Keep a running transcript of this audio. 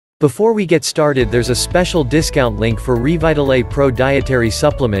Before we get started, there's a special discount link for Revitaa Pro dietary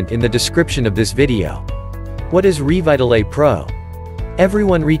supplement in the description of this video. What is Revitaa Pro?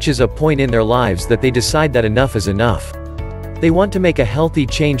 Everyone reaches a point in their lives that they decide that enough is enough. They want to make a healthy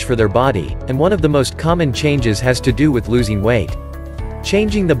change for their body, and one of the most common changes has to do with losing weight.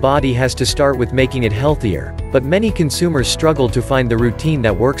 Changing the body has to start with making it healthier, but many consumers struggle to find the routine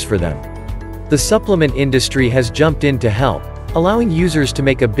that works for them. The supplement industry has jumped in to help, allowing users to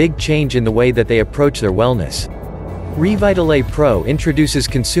make a big change in the way that they approach their wellness. Revitaa Pro introduces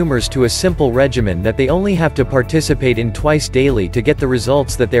consumers to a simple regimen that they only have to participate in twice daily to get the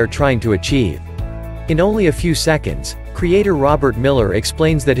results that they are trying to achieve. In only a few seconds, creator Robert Miller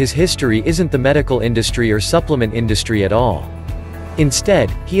explains that his history isn't the medical industry or supplement industry at all. Instead,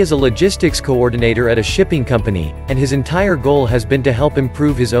 he is a logistics coordinator at a shipping company, and his entire goal has been to help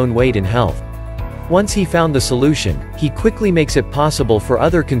improve his own weight and health. Once he found the solution, he quickly makes it possible for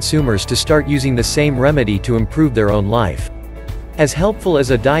other consumers to start using the same remedy to improve their own life. As helpful as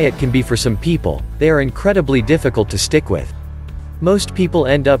a diet can be for some people, they are incredibly difficult to stick with. Most people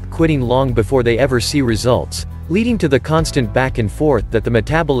end up quitting long before they ever see results, leading to the constant back and forth that the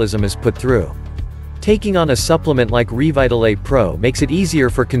metabolism is put through. Taking on a supplement like Revitaa Pro makes it easier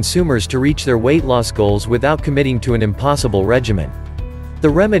for consumers to reach their weight loss goals without committing to an impossible regimen. The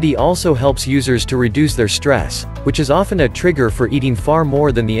remedy also helps users to reduce their stress, which is often a trigger for eating far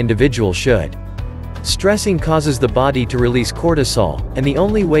more than the individual should. Stressing causes the body to release cortisol, and the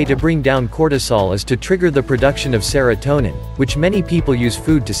only way to bring down cortisol is to trigger the production of serotonin, which many people use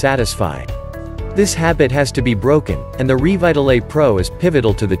food to satisfy. This habit has to be broken, and the Revitaa Pro is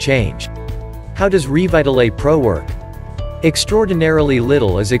pivotal to the change. How does Revitaa Pro work? Extraordinarily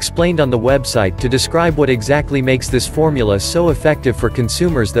little is explained on the website to describe what exactly makes this formula so effective for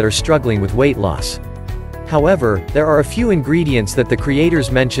consumers that are struggling with weight loss. However, there are a few ingredients that the creators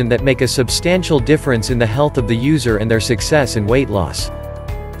mention that make a substantial difference in the health of the user and their success in weight loss.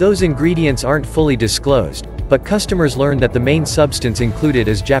 Those ingredients aren't fully disclosed, but customers learn that the main substance included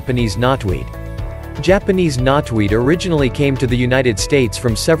is Japanese knotweed. Japanese knotweed originally came to the United States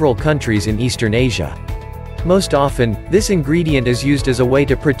from several countries in Eastern Asia. Most often, this ingredient is used as a way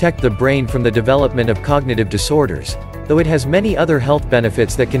to protect the brain from the development of cognitive disorders, though it has many other health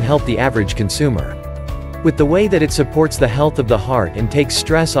benefits that can help the average consumer. With the way that it supports the health of the heart and takes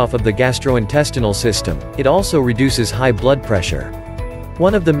stress off of the gastrointestinal system, it also reduces high blood pressure.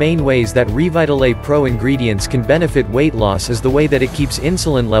 One of the main ways that Revitaa Pro ingredients can benefit weight loss is the way that it keeps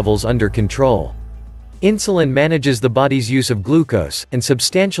insulin levels under control. Insulin manages the body's use of glucose, and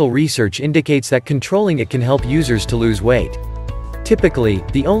substantial research indicates that controlling it can help users to lose weight. Typically,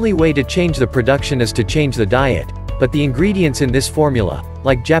 the only way to change the production is to change the diet, but the ingredients in this formula,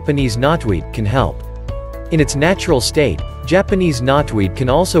 like Japanese knotweed, can help. In its natural state, Japanese knotweed can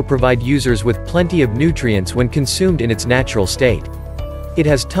also provide users with plenty of nutrients when consumed in its natural state. It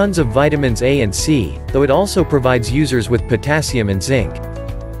has tons of vitamins A and C, though it also provides users with potassium and zinc.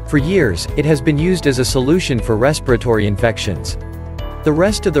 For years, it has been used as a solution for respiratory infections. The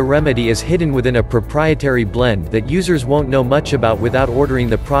rest of the remedy is hidden within a proprietary blend that users won't know much about without ordering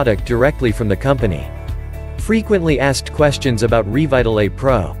the product directly from the company. Frequently asked questions about Revitaa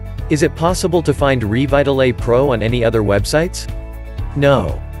Pro. Is it possible to find Revitaa Pro on any other websites?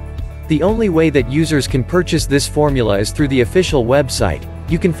 No. The only way that users can purchase this formula is through the official website.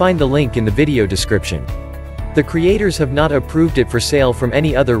 You can find the link in the video description. The creators have not approved it for sale from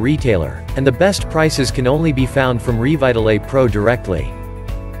any other retailer, and the best prices can only be found from Revitaa Pro directly.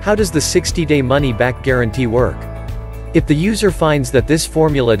 How does the 60-day money-back guarantee work? If the user finds that this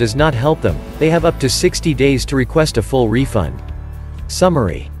formula does not help them, they have up to 60 days to request a full refund.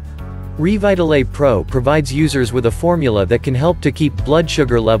 Summary: Revitaa Pro provides users with a formula that can help to keep blood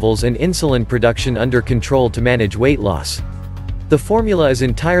sugar levels and insulin production under control to manage weight loss. The formula is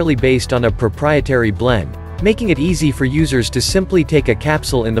entirely based on a proprietary blend, making it easy for users to simply take a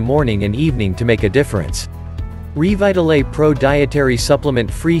capsule in the morning and evening to make a difference. Revitaa Pro dietary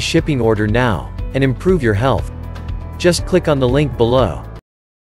supplement free shipping. Order now, and improve your health. Just click on the link below.